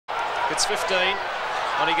It's 15.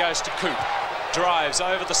 On he goes to Coop. Drives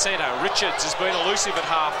over the centre. Richards has been elusive at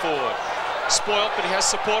half forward. Spoilt, but he has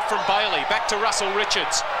support from Bailey. Back to Russell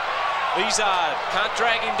Richards. Izard can't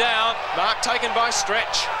drag him down. Mark taken by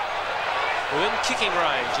Stretch. Within kicking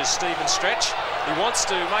range is Stephen Stretch. He wants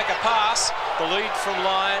to make a pass. The lead from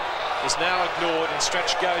Lyon is now ignored and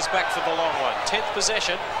Stretch goes back for the long one. 10th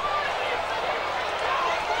possession.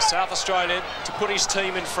 South Australian to put his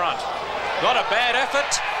team in front. Not a bad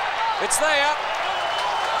effort. It's there.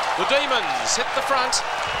 The Demons hit the front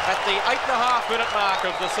at the 8.5-minute mark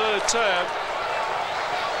of the third term.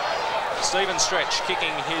 Stephen Stretch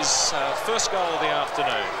kicking his first goal of the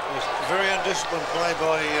afternoon. Very undisciplined play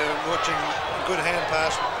by watching a good hand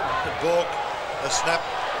pass at Bork, a snap,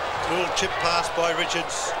 a little chip pass by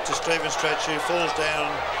Richards to Stephen Stretch, who falls down.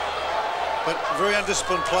 But very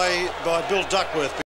undisciplined play by Bill Duckworth.